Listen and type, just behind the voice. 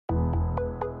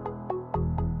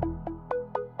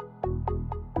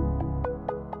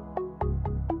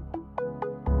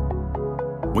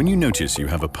When you notice you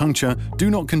have a puncture, do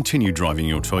not continue driving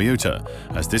your Toyota,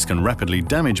 as this can rapidly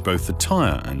damage both the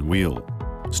tyre and wheel.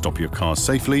 Stop your car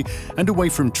safely and away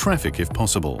from traffic if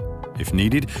possible. If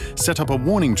needed, set up a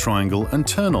warning triangle and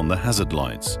turn on the hazard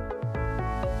lights.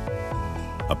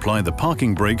 Apply the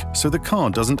parking brake so the car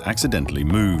doesn't accidentally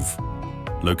move.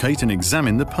 Locate and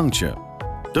examine the puncture.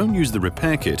 Don't use the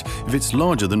repair kit if it's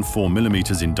larger than 4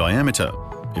 mm in diameter,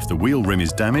 if the wheel rim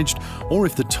is damaged, or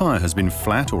if the tyre has been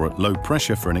flat or at low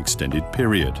pressure for an extended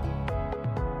period.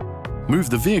 Move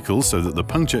the vehicle so that the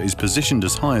puncture is positioned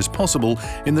as high as possible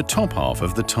in the top half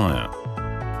of the tyre.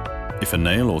 If a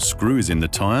nail or screw is in the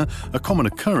tyre, a common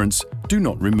occurrence, do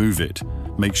not remove it.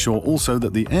 Make sure also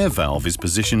that the air valve is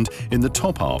positioned in the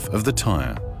top half of the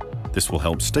tyre. This will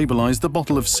help stabilize the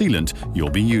bottle of sealant you'll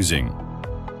be using.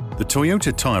 The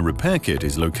Toyota tyre repair kit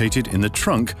is located in the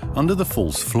trunk under the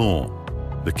false floor.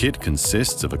 The kit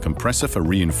consists of a compressor for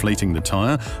re-inflating the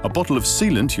tyre, a bottle of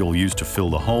sealant you'll use to fill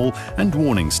the hole, and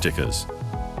warning stickers.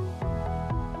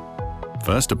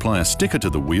 First, apply a sticker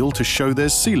to the wheel to show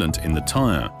there's sealant in the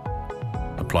tyre.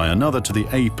 Apply another to the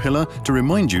A pillar to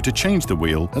remind you to change the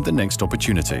wheel at the next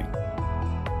opportunity.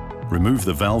 Remove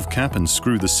the valve cap and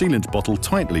screw the sealant bottle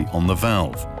tightly on the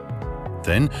valve.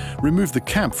 Then, remove the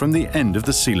cap from the end of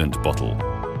the sealant bottle.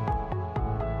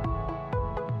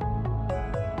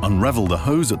 Unravel the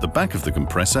hose at the back of the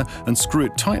compressor and screw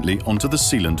it tightly onto the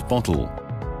sealant bottle.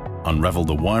 Unravel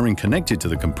the wiring connected to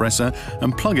the compressor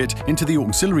and plug it into the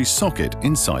auxiliary socket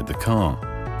inside the car.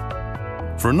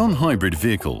 For a non-hybrid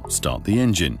vehicle, start the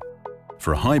engine.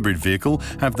 For a hybrid vehicle,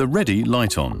 have the ready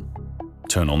light on.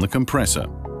 Turn on the compressor.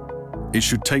 It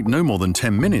should take no more than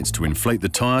 10 minutes to inflate the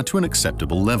tyre to an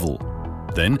acceptable level.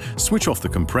 Then, switch off the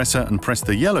compressor and press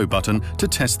the yellow button to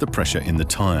test the pressure in the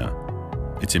tyre.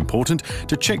 It's important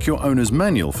to check your owner's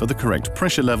manual for the correct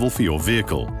pressure level for your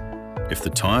vehicle. If the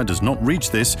tyre does not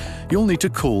reach this, you'll need to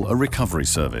call a recovery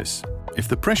service. If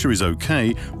the pressure is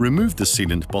okay, remove the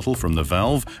sealant bottle from the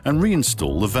valve and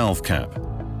reinstall the valve cap.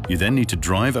 You then need to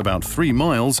drive about 3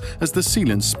 miles as the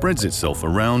sealant spreads itself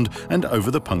around and over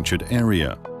the punctured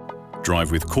area.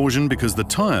 Drive with caution because the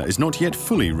tyre is not yet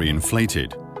fully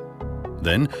re-inflated.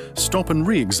 Then, stop and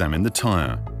re-examine the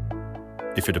tyre.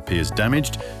 If it appears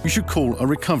damaged, you should call a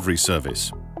recovery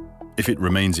service. If it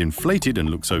remains inflated and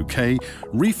looks okay,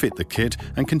 refit the kit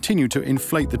and continue to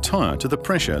inflate the tyre to the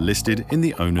pressure listed in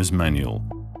the owner's manual.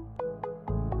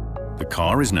 The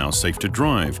car is now safe to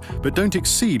drive, but don't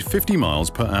exceed 50 miles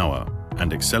per hour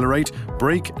and accelerate,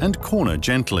 brake and corner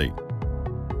gently.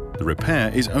 The repair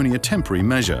is only a temporary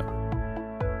measure.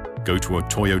 Go to a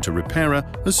Toyota repairer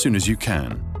as soon as you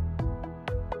can.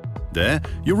 There,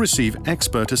 you'll receive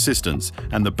expert assistance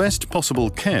and the best possible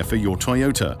care for your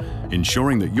Toyota,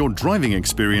 ensuring that your driving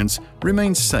experience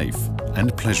remains safe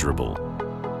and pleasurable.